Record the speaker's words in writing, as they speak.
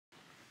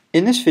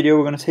In this video,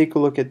 we're going to take a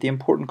look at the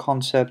important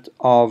concept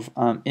of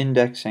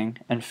indexing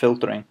and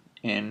filtering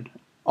in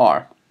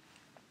R.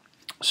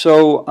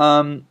 So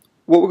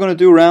what we're going to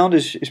do around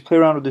is play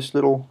around with this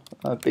little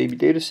baby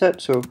data set.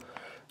 So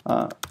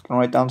I'm going to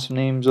write down some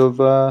names of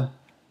the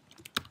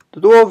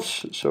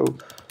dwarves. So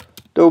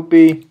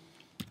Dopey,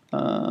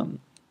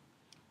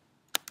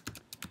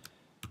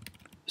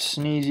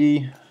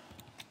 Sneezy,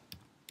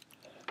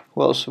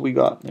 who else have we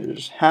got?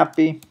 There's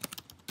Happy.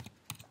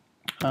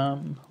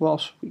 Who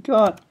else we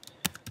got?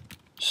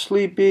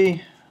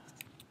 Sleepy,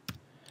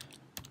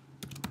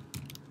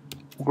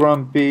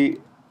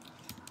 Grumpy,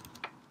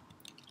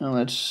 and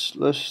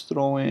let's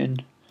throw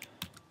in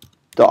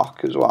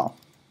Doc as well.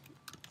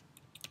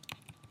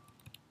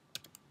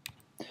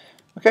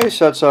 Okay,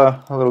 so that's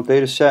a little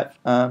data set.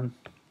 The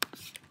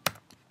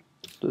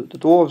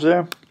dwarves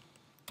there.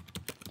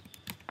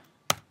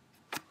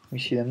 We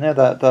see them there.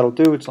 That'll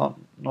do. It's not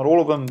all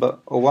of them,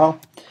 but oh well.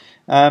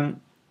 And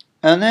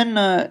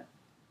then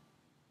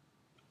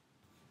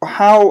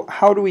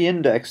how do we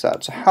index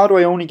that? So how do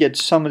I only get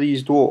some of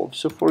these dwarves?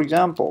 So for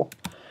example,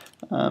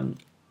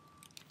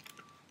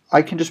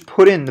 I can just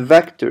put in the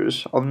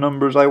vectors of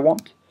numbers I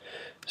want.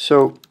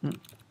 So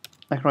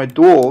I can write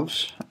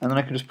dwarves, and then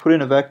I can just put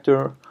in a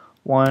vector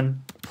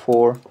 1,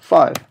 4,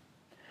 5,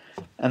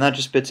 and that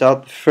just spits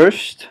out the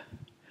first,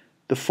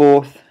 the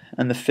fourth,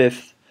 and the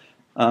fifth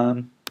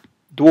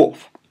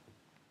dwarf.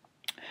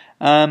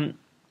 I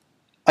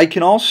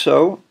can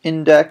also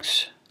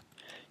index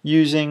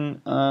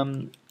using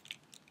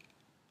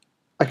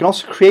I can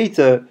also create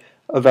a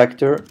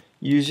vector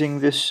using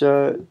this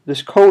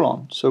this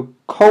colon. So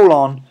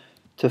colon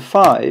to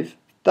 5,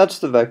 that's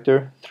the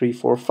vector 3,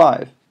 4,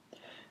 5.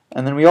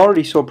 And then we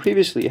already saw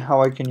previously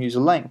how I can use a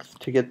length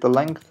to get the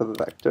length of a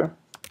vector.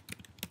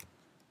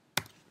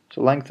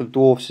 So length of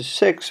dwarfs is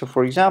 6. So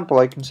for example,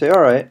 I can say,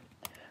 alright,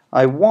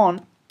 I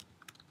want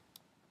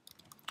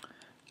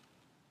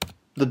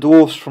the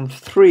dwarfs from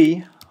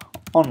 3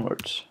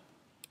 onwards.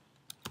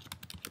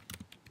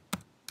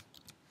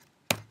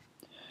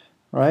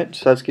 Right,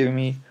 so that's giving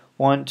me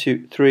 1,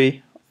 2,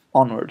 3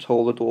 onwards,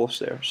 all the dwarfs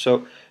there.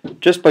 So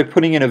just by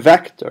putting in a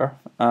vector,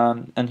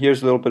 and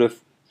here's a little bit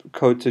of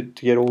code to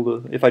get all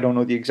the, if I don't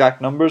know the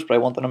exact numbers, but I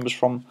want the numbers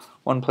from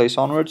one place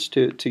onwards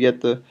to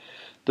get the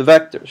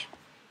vectors.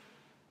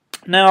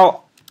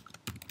 Now,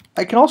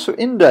 I can also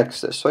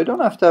index this, so I don't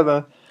have to have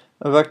a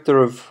vector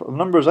of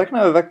numbers. I can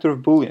have a vector of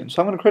Boolean.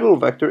 So I'm going to create a little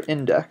vector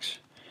index,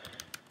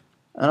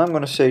 and I'm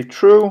going to say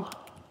true,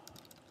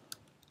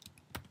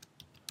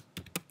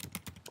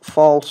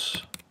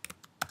 false,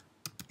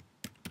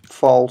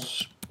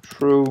 false,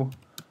 true,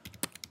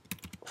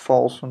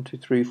 false, 1, 2,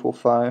 3, 4,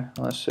 5, and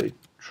let's say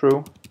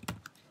true,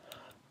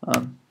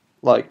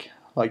 like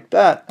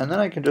that, and then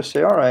I can just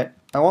say, alright,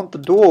 I want the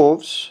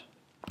dwarves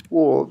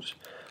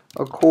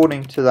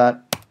according to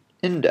that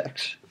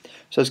index.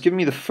 So it's giving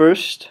me the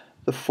first,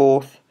 the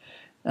fourth,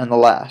 and the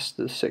last,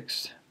 the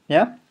sixth.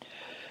 Yeah?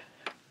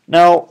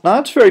 Now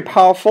that's very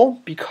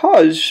powerful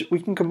because we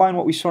can combine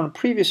what we saw in a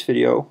previous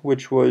video,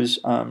 which was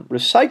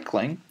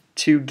recycling,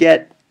 to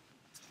get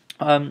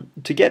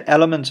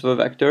elements of a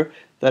vector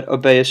that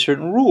obey a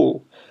certain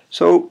rule.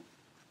 So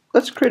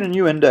let's create a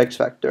new index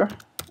vector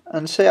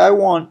and say I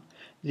want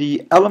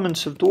the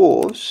elements of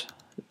dwarves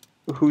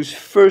whose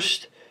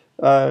first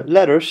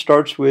letter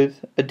starts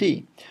with a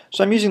D.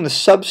 So I'm using the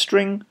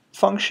substring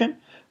function,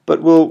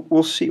 but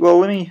we'll see. Well,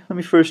 let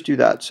me first do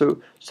that.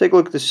 So let's take a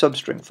look at the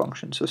substring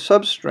function. So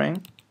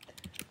substring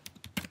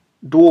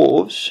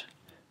dwarves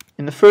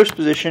in the first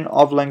position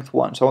of length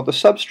 1. So I want the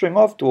substring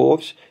of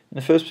dwarves in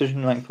the first position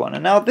of length 1.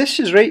 And now this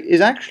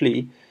is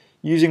actually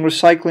using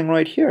recycling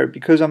right here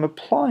because I'm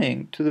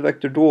applying to the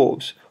vector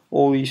dwarves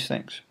all these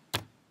things.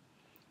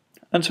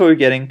 And so we're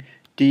getting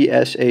D,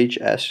 S, H,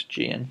 S,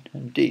 G,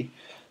 and D.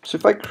 So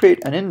if I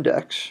create an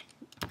index,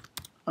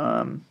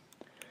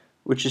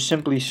 which is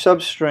simply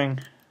substring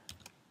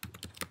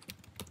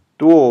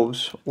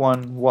dwarves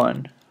 1,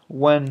 1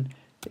 when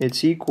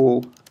it's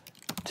equal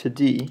to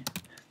D.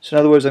 So in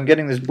other words, I'm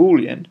getting this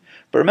Boolean.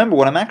 But remember,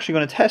 what I'm actually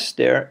going to test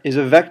there is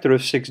a vector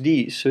of 6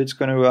 Ds. So it's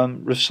going to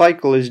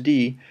recycle as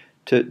D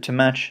to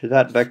match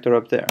that vector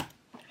up there.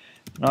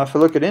 Now if I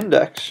look at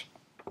index,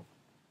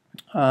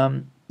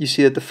 you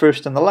see that the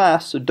first and the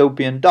last, so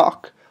Dopey and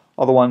Doc,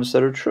 are the ones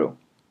that are true.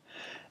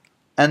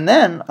 And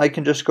then I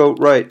can just go,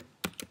 right,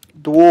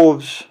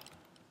 dwarves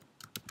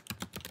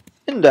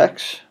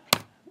index,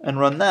 and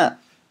run that,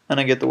 and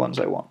I get the ones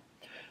I want.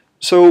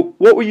 So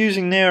what we're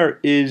using there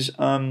is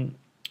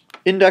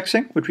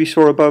indexing, which we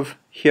saw above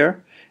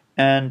here,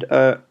 and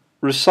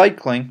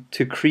recycling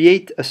to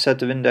create a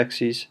set of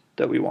indexes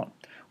that we want.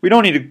 We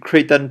don't need to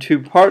create that in 2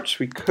 parts.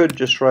 We could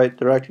just write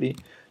directly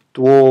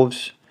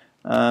dwarves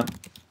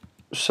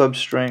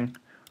substring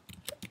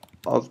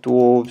of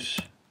dwarves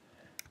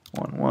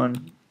 1,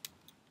 1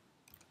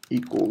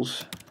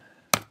 equals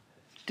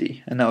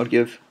D, and that would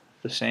give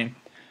the same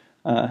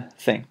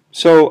thing.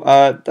 So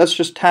that's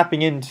just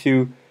tapping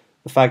into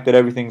the fact that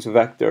everything's a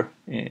vector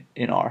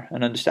in R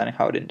and understanding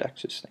how it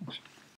indexes things.